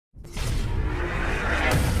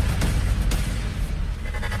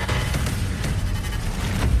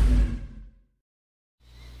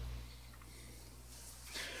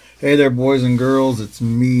Hey there, boys and girls. It's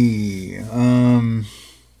me.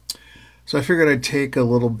 So I figured I'd take a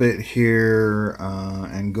little bit here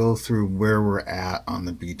and go through where we're at on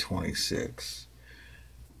the B-26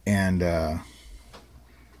 and uh,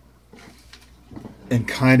 and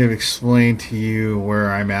kind of explain to you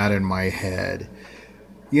where I'm at in my head.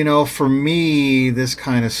 You know, for me, this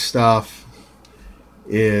kind of stuff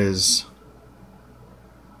is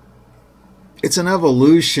it's an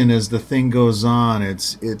evolution as the thing goes on. It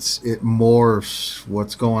morphs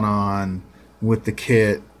what's going on with the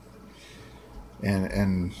kit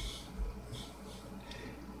and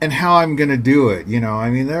and how I'm going to do it. You know,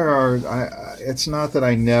 I mean, it's not that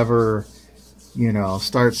I never,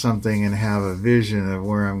 start something and have a vision of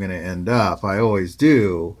where I'm going to end up. I always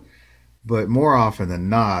do. But more often than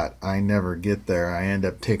not, I never get there. I end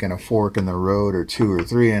up taking a fork in the road or two or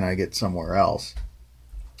three and I get somewhere else.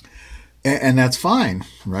 And that's fine,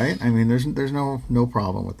 right? I mean, there's no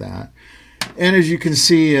problem with that. And as you can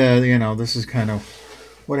see, this is kind of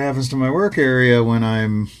what happens to my work area when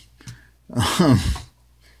I'm um,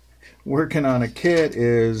 working on a kit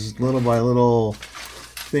is little by little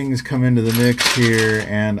things come into the mix here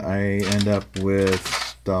and I end up with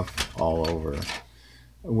stuff all over,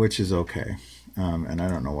 which is okay. And I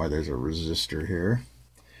don't know why there's a resistor here,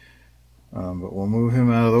 but we'll move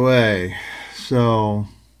him out of the way. So,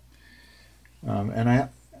 and I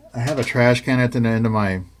have a trash can at the end of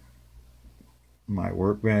my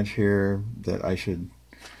workbench here that I should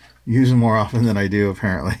use more often than I do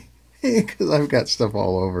apparently because I've got stuff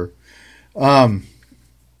all over.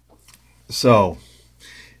 So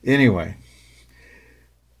anyway,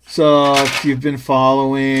 so if you've been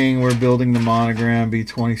following, we're building the Monogram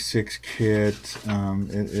B-26 kit.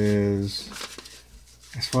 It is,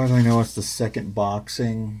 as far as I know, it's the second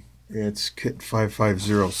boxing. It's kit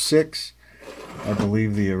 5506. I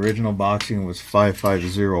believe the original boxing was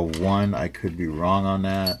 5501. I could be wrong on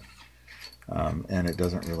that. And it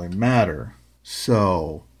doesn't really matter.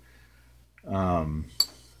 So,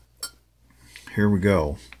 here we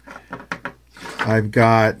go. I'm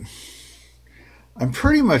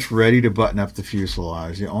pretty much ready to button up the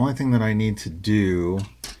fuselage. The only thing that I need to do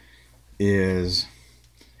is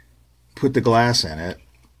put the glass in it,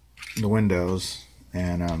 the windows,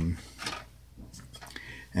 and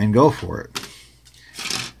go for it.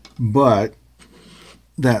 But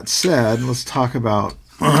that said, let's talk about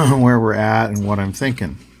where we're at and what I'm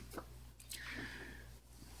thinking.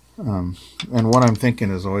 And what I'm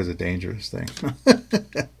thinking is always a dangerous thing.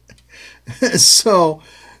 So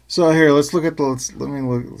here, let's look at let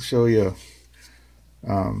me show you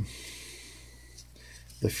the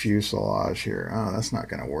fuselage here. Oh, that's not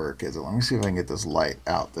going to work, is it? Let me see if I can get this light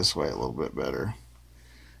out this way a little bit better.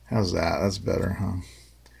 How's that? That's better,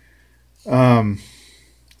 huh?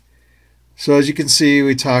 So as you can see,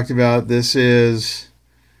 we talked about this is,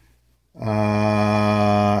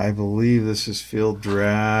 I believe this is field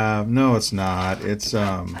drab. No, it's not. It's,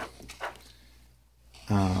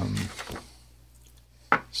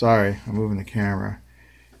 sorry, I'm moving the camera.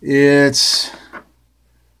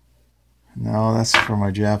 No, that's for my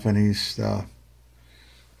Japanese stuff.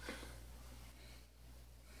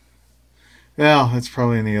 Well, it's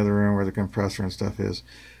probably in the other room where the compressor and stuff is.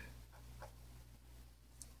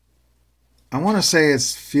 I want to say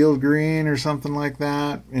it's field green or something like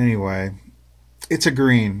that. Anyway, it's a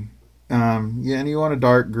green. Yeah, and you want a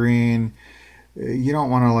dark green. You don't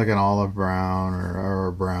want like an olive brown or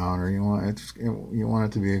a brown, or you want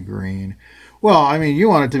it to be a green. Well, I mean, you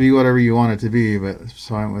want it to be whatever you want it to be, but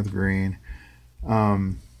so I went with green.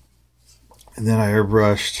 And then I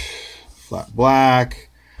airbrushed flat black,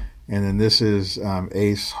 and then this is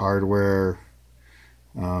Ace hardware,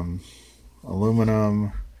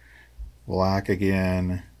 aluminum, black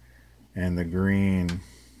again, and the green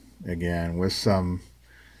again with some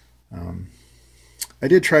I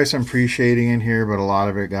did try some pre-shading in here, but a lot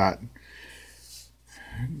of it got,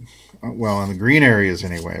 well, in the green areas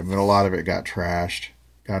anyway, but a lot of it got trashed,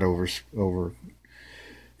 got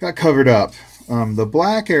got covered up. The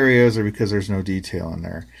black areas are because there's no detail in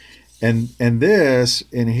there. And this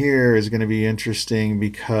in here is going to be interesting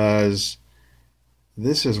because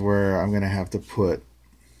this is where I'm going to have to put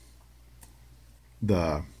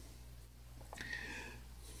the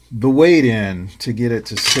weight in to get it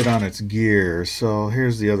to sit on its gear. So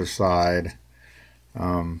here's the other side.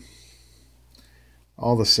 All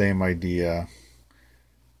the same idea.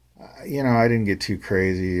 I didn't get too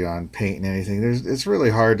crazy on painting anything. It's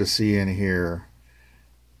really hard to see in here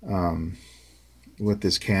with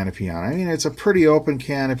this canopy on. I mean, it's a pretty open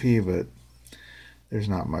canopy, but there's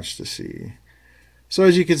not much to see. So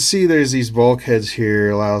as you can see, there's these bulkheads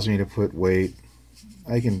here. Allows me to put weight.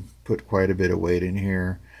 I can put quite a bit of weight in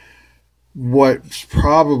here. What's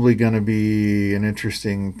probably going to be an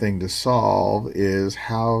interesting thing to solve is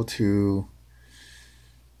how to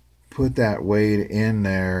put that weight in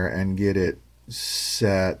there and get it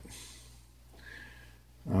set.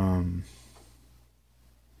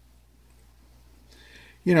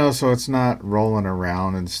 You know, so it's not rolling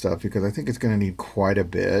around and stuff, because I think it's going to need quite a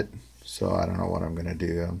bit. So I don't know what I'm going to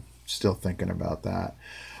do. I'm still thinking about that.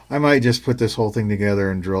 I might just put this whole thing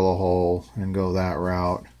together and drill a hole and go that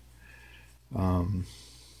route. And,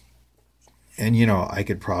 you know, I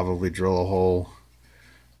could probably drill a hole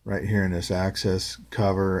right here in this access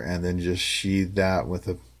cover and then just sheathe that with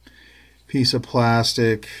a piece of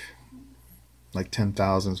plastic, like 10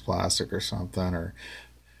 thousandths plastic or something, or,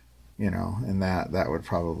 you know, and that would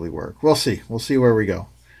probably work. We'll see. We'll see where we go.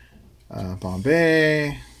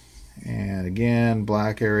 Bombay, and again,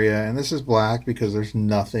 black area. And this is black because there's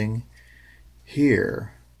nothing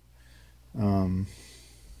here. And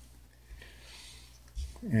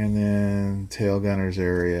then tail gunners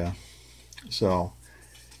area. So,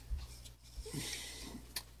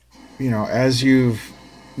 you know, as you've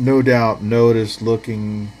no doubt noticed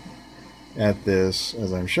looking at this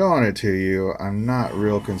as I'm showing it to you, I'm not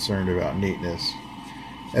real concerned about neatness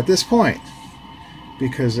at this point,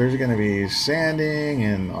 because there's going to be sanding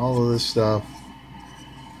and all of this stuff.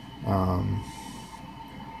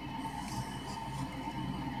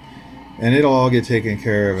 And it'll all get taken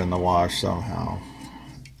care of in the wash somehow.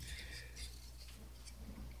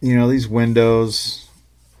 You know, these windows,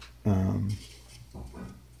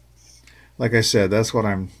 like I said, that's what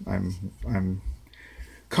I'm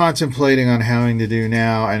contemplating on having to do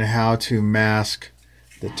now, and how to mask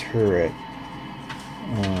the turret.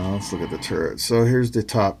 Let's look at the turret. So here's the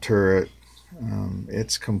top turret.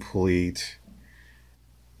 It's complete.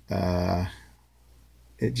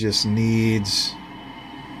 It just needs,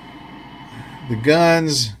 the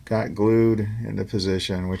guns got glued into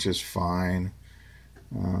position, which is fine.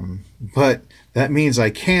 But that means I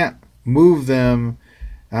can't move them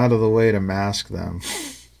out of the way to mask them.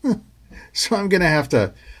 So I'm gonna have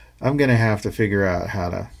to figure out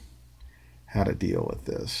how to deal with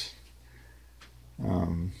this.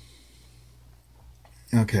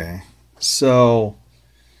 Okay, so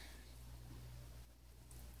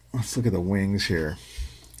let's look at the wings here.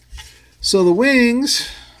 So the wings,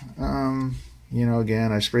 you know,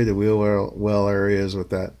 again, I sprayed the wheel well areas with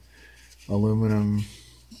that aluminum.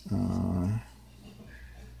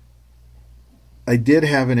 I did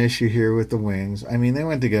have an issue here with the wings. I mean, they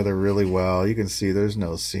went together really well. You can see there's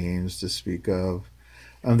no seams to speak of.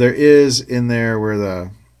 There is in there where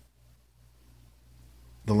the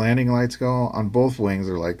landing lights go on both wings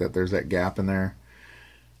are like that. There's that gap in there.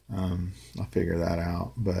 I'll figure that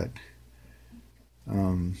out. But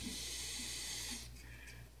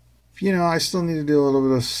you know, I still need to do a little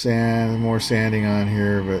bit of more sanding on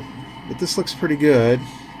here, but this looks pretty good.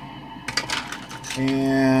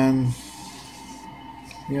 And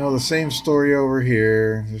you know, the same story over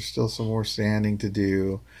here. There's still some more sanding to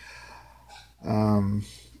do.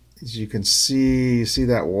 As you can see, you see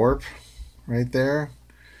that warp right there?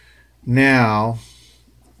 Now,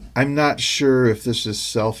 I'm not sure if this is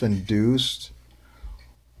self-induced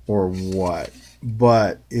or what,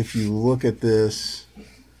 but if you look at this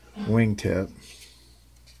wingtip,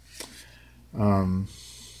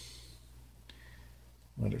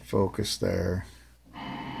 let it focus there.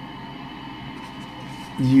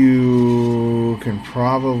 You can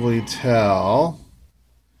probably tell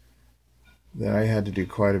that I had to do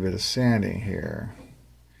quite a bit of sanding here.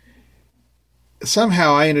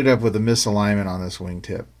 Somehow I ended up with a misalignment on this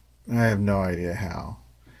wingtip. I have no idea how.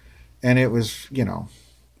 And it was, you know,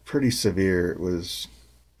 pretty severe. It was,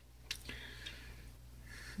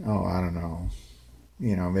 oh, I don't know,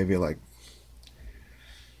 you know, maybe like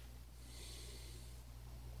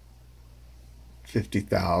 50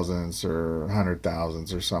 thousandths or 100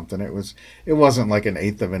 thousandths or something. It wasn't like an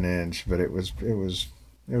eighth of an inch, but it was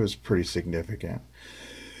pretty significant.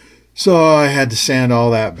 So I had to sand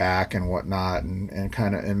all that back and whatnot, and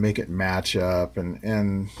kind of make it match up,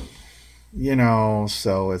 and you know,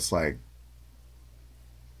 so it's like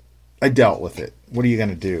I dealt with it. What are you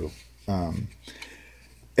gonna do? And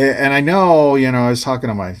I know, you know, I was talking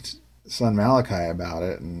to my son Malachi about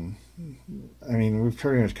it, and I mean, we've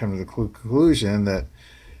pretty much come to the conclusion that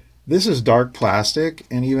this is dark plastic,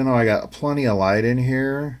 and even though I got plenty of light in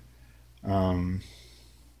here, I'm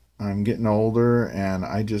getting older, and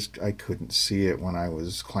I couldn't see it when I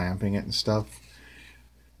was clamping it and stuff.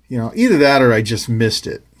 You know, either that or I just missed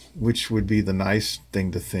it, which would be the nice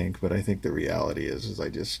thing to think, but I think the reality is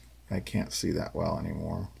I can't see that well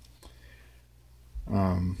anymore.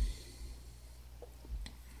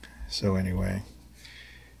 So anyway,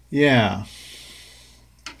 yeah.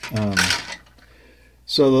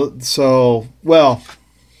 Well,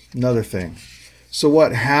 another thing. So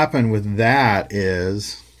what happened with that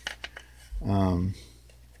is, so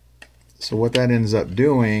what that ends up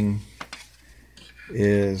doing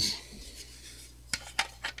is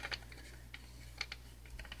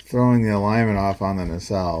throwing the alignment off on the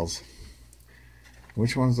nacelles.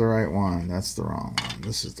 Which one's the right one? That's the wrong one.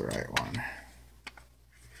 This is the right one.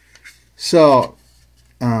 So,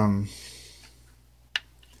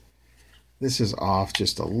 this is off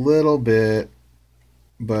just a little bit,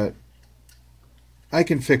 but I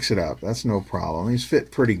can fix it up. That's no problem. These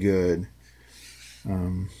fit pretty good.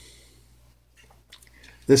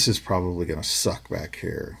 This is probably going to suck back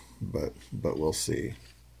here, but we'll see.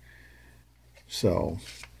 So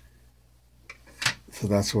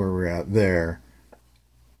that's where we're at there.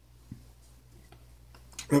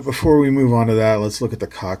 But before we move on to that, let's look at the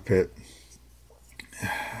cockpit.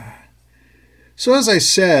 So as I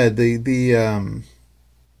said, you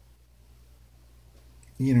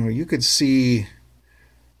know, you can see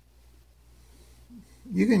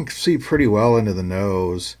pretty well into the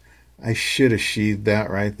nose. I should have sheathed that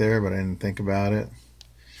right there, but I didn't think about it.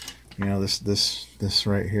 You know, this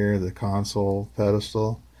right here, the console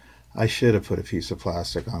pedestal. I should have put a piece of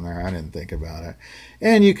plastic on there. I didn't think about it.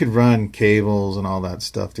 And you could run cables and all that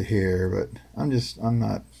stuff to here, but I'm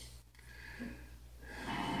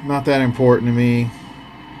not that important to me.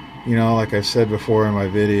 You know, like I've said before in my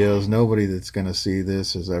videos, nobody that's going to see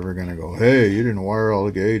this is ever going to go, hey, you didn't wire all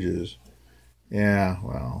the gauges. Yeah,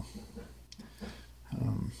 well.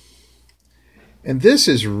 And this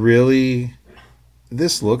is really,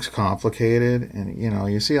 this looks complicated. And, you know,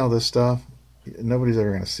 you see all this stuff. Nobody's ever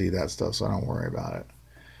going to see that stuff, so I don't worry about it.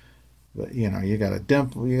 But, you know, you got a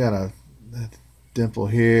dimple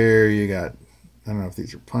here. You got, I don't know if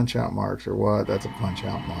these are punch-out marks or what. That's a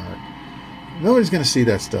punch-out mark. Nobody's going to see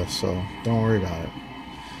that stuff, so don't worry about it.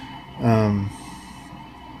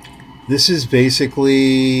 This is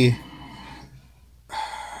basically,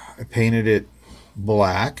 I painted it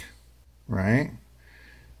black, right?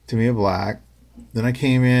 To me, a black. Then I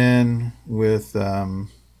came in with, I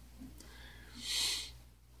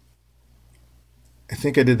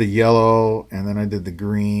think I did the yellow, and then I did the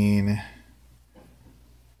green,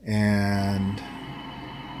 and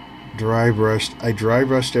I dry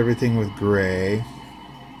brushed everything with gray,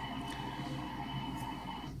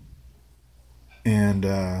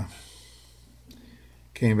 and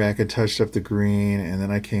came back and touched up the green, and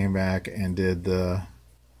then I came back and did the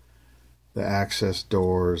access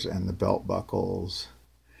doors and the belt buckles.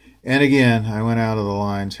 And again, I went out of the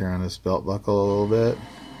lines here on this belt buckle a little bit.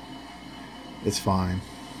 It's fine.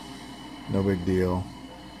 No big deal.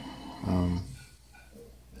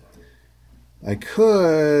 I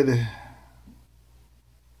could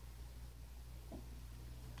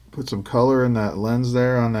put some color in that lens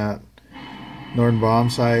there on that Norden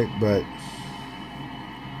bomb sight, but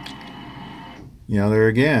you know, there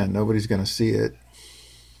again, nobody's going to see it.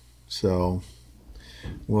 So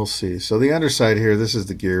we'll see. So the underside here, this is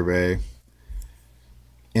the gear bay.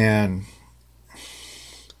 And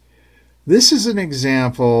this is an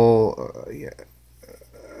example.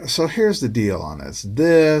 So here's the deal on this.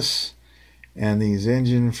 This and these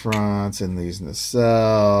engine fronts and these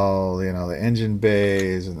nacelles, you know, the engine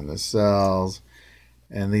bays and the nacelles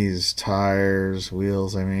and these tires,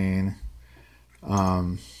 wheels, I mean,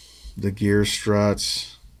 the gear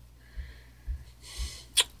struts.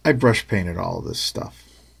 I brush painted all of this stuff.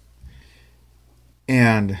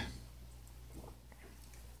 And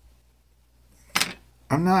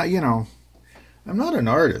I'm not, you know, I'm not an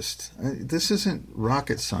artist. This isn't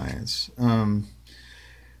rocket science.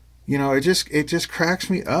 You know, it just cracks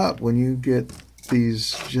me up when you get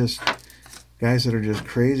these just guys that are just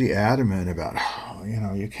crazy adamant about, oh, you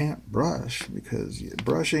know, you can't brush because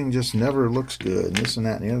brushing just never looks good and this and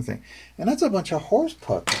that and the other thing. And that's a bunch of horse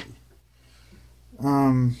pucky.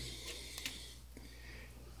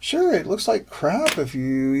 Sure, it looks like crap if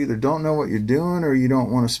you either don't know what you're doing or you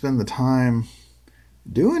don't want to spend the time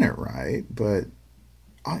doing it right, but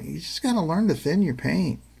you just got to learn to thin your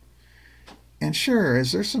paint. And sure,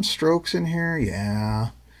 is there some strokes in here? Yeah.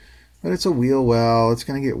 But it's a wheel well. It's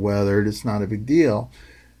going to get weathered. It's not a big deal.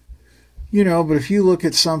 You know, but if you look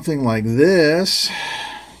at something like this,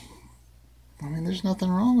 I mean, there's nothing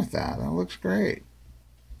wrong with that. That looks great.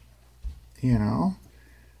 You know?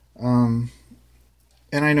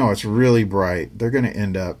 And I know it's really bright. They're going to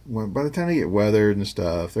end up, by the time they get weathered and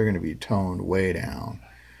stuff, they're going to be toned way down.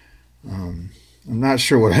 I'm not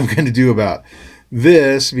sure what I'm going to do about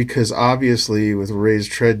this, because obviously with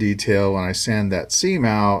raised tread detail, when I sand that seam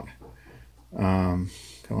out, Come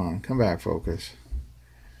on, come back, focus.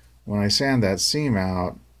 When I sand that seam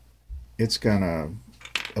out, it's gonna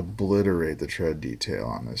obliterate the tread detail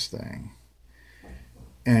on this thing.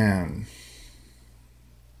 And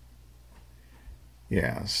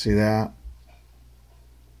yeah, see that?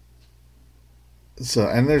 So,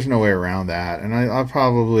 and there's no way around that. And I'll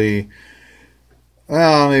probably,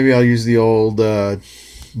 well, maybe I'll use the old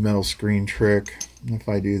metal screen trick. If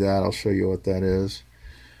I do that, I'll show you what that is.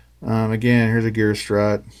 Again, here's a gear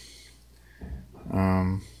strut.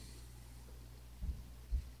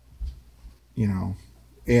 You know,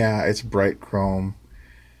 yeah, it's bright chrome.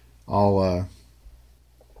 I'll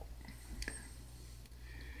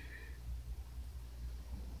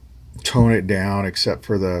tone it down except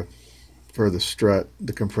for the strut,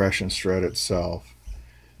 the compression strut itself.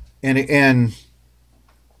 And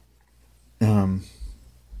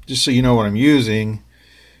just so you know what I'm using,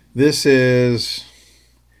 this is,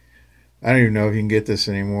 I don't even know if you can get this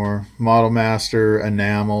anymore, Model Master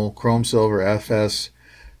Enamel Chrome Silver FS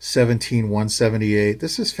 17178.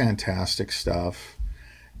 This is fantastic stuff.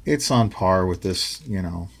 It's on par with this, you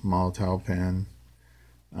know, Molotov pen.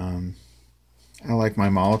 I like my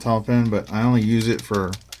Molotov pen, but I only use it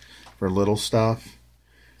for little stuff.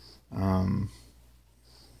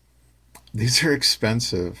 These are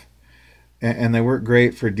expensive, and they work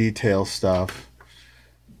great for detail stuff.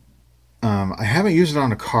 I haven't used it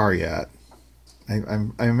on a car yet. I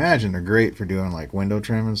imagine they're great for doing like window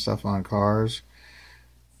trim and stuff on cars,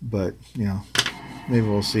 but you know, maybe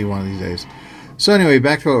we'll see one of these days. So anyway,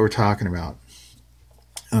 back to what we're talking about.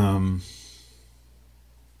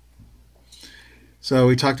 So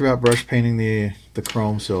we talked about brush painting the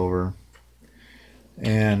chrome silver,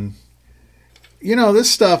 and you know,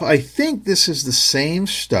 this stuff, I think this is the same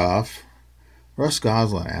stuff. Russ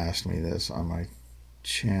Gosselin asked me this on my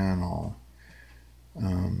channel.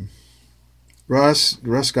 Russ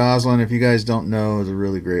Gosselin, if you guys don't know, is a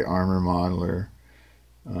really great armor modeler.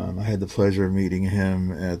 I had the pleasure of meeting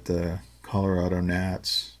him at the Colorado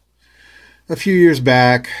Nats a few years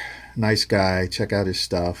back. Nice guy. Check out his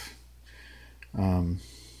stuff. And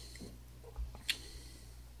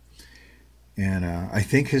I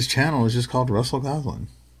think his channel is just called Russell Gosselin.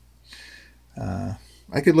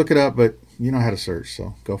 I could look it up, but you know how to search,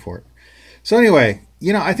 so go for it. So anyway,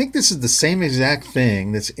 you know, I think this is the same exact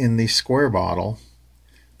thing that's in the square bottle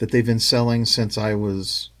that they've been selling since I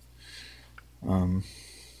was,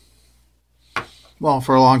 well,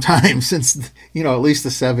 for a long time, since, you know, at least the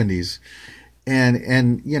 70s.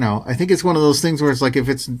 And you know, I think it's one of those things where it's like, if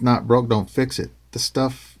it's not broke, don't fix it. The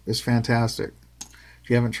stuff is fantastic. If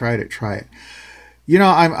you haven't tried it, try it. You know,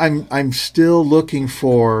 I'm still looking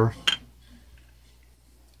for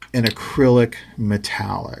an acrylic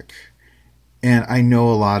metallic, and I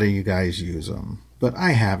know a lot of you guys use them, but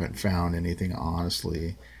I haven't found anything,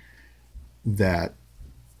 honestly, that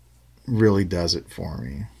really does it for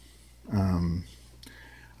me.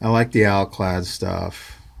 I like the Alclad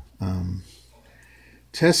stuff.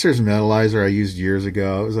 Testor's Metalizer I used years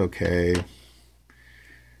ago. It was okay.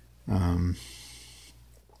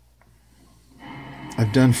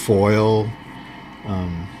 I've done foil.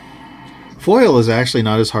 Foil is actually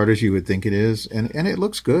not as hard as you would think it is, and it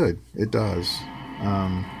looks good. It does.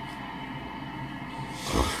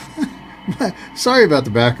 Sorry about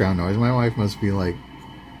the background noise. My wife must be like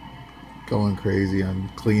going crazy on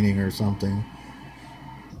cleaning or something.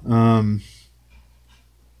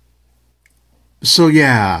 So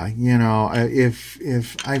yeah, you know, if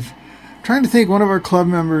I'm trying to think, one of our club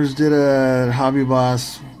members did a Hobby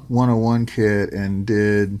Boss 101 kit and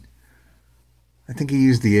did, I think he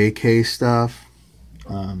used the AK stuff,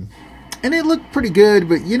 and it looked pretty good,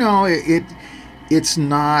 but you know, it's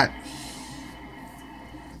not,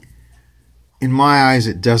 in my eyes,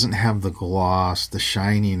 it doesn't have the gloss, the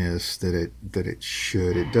shininess that it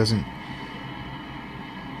should.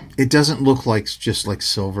 It doesn't look like just like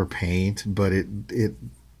silver paint, but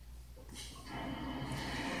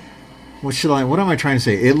what am I trying to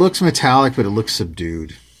say? It looks metallic, but it looks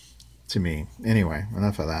subdued to me. Anyway,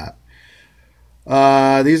 enough of that.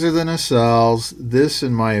 These are the nacelles. This,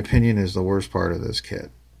 in my opinion, is the worst part of this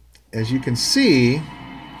kit. As you can see,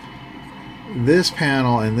 this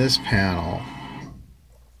panel and this panel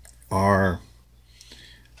are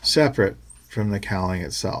separate from the cowling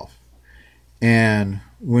itself. And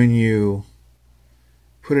when you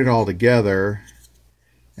put it all together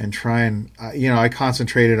and try and, you know, I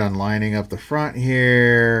concentrated on lining up the front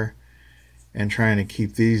here and trying to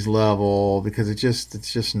keep these level, because it's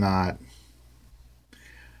just not,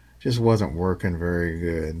 just wasn't working very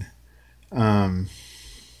good.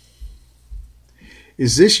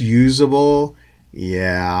 Is this usable?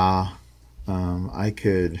 Yeah. I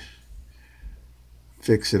could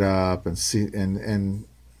fix it up and see, and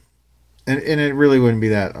it really wouldn't be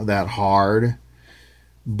that hard.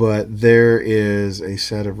 But there is a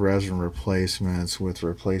set of resin replacements with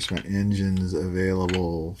replacement engines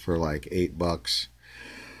available for like $8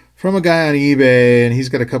 from a guy on eBay, and he's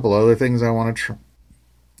got a couple other things I want to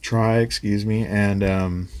try. Excuse me, and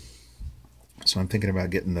so I'm thinking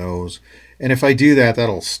about getting those. And if I do that,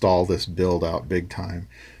 that'll stall this build out big time.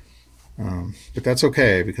 But that's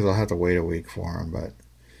okay because I'll have to wait a week for them. But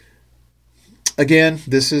again,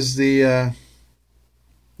 this is the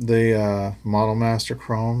Model Master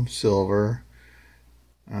Chrome Silver.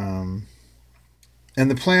 And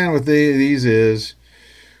the plan with these is,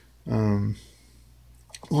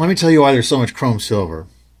 let me tell you why there's so much Chrome Silver.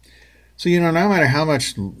 So, no matter how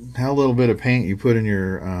little bit of paint you put in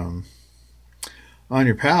your on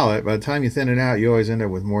your palette, by the time you thin it out, you always end up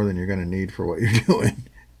with more than you're going to need for what you're doing.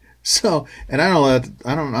 So, and I'm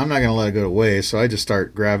not going to let it go to waste. So I just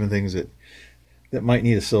start grabbing things that might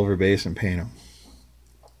need a silver base and paint them.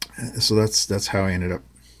 So that's how I ended up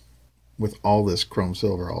with all this Chrome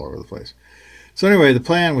Silver all over the place. So anyway, the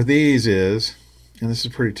plan with these is, and this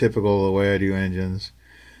is pretty typical of the way I do engines,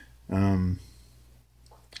 the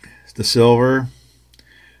silver,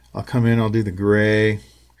 I'll come in, I'll do the gray,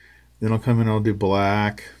 then I'll come in, I'll do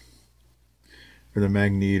black for the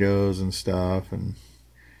magnetos and stuff, and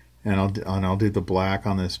I'll do the black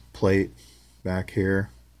on this plate back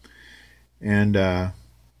here. And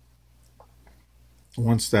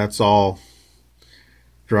once that's all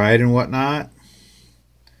dried and whatnot,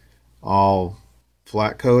 I'll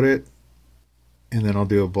flat coat it, and then I'll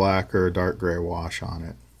do a black or a dark gray wash on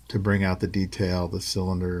it to bring out the detail, the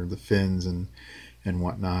cylinder, the fins, and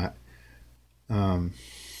whatnot. And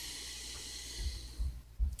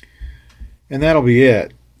that'll be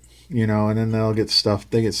it, and then they get stuff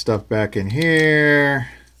back in here,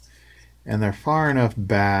 and they're far enough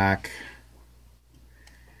back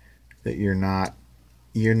that you're not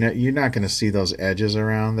going to see those edges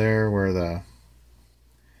around there where the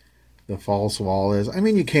false wall is. I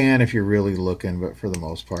mean, you can if you're really looking, but for the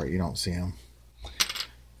most part, you don't see them.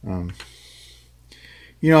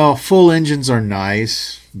 Full engines are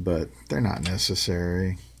nice, but they're not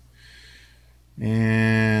necessary.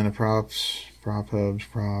 And the prop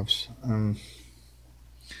hubs.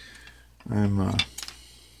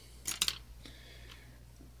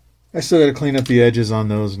 I still got to clean up the edges on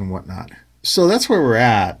those and whatnot. So that's where we're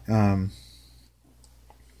at.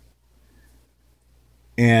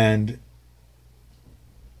 And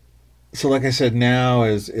so, like I said, now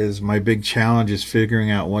is my big challenge is figuring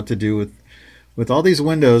out what to do with all these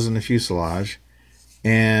windows in the fuselage,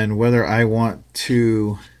 and whether I want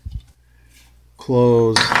to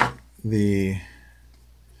close the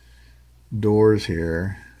doors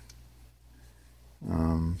here.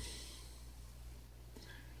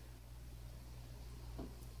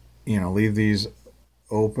 Leave these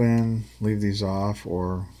open, leave these off,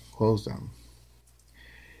 or close them.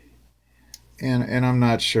 And I'm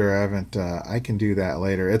not sure. I haven't. I can do that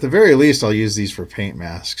later. At the very least, I'll use these for paint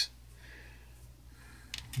masks.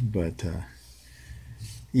 But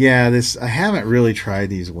yeah, I haven't really tried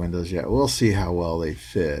these windows yet. We'll see how well they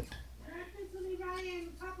fit.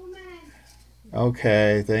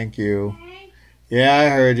 Okay, thank you. Yeah, I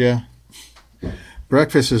heard you.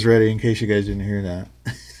 Breakfast is ready. In case you guys didn't hear that.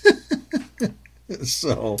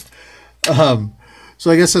 So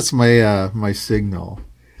I guess that's my signal.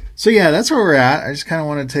 So yeah, that's where we're at. I just kind of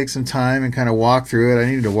want to take some time and kind of walk through it. I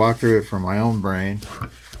needed to walk through it for my own brain.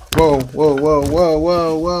 Whoa, whoa, whoa, whoa,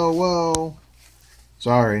 whoa, whoa, whoa.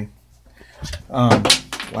 Sorry. Wow,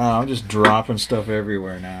 I'm just dropping stuff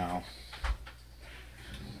everywhere now.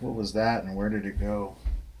 What was that and where did it go?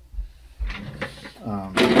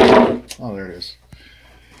 Oh, there it is.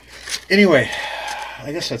 Anyway,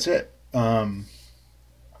 I guess that's it. I'm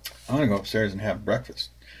going to go upstairs and have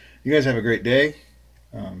breakfast. You guys have a great day.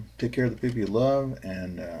 Take care of the people you love,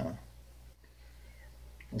 and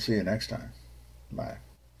we'll see you next time. Bye.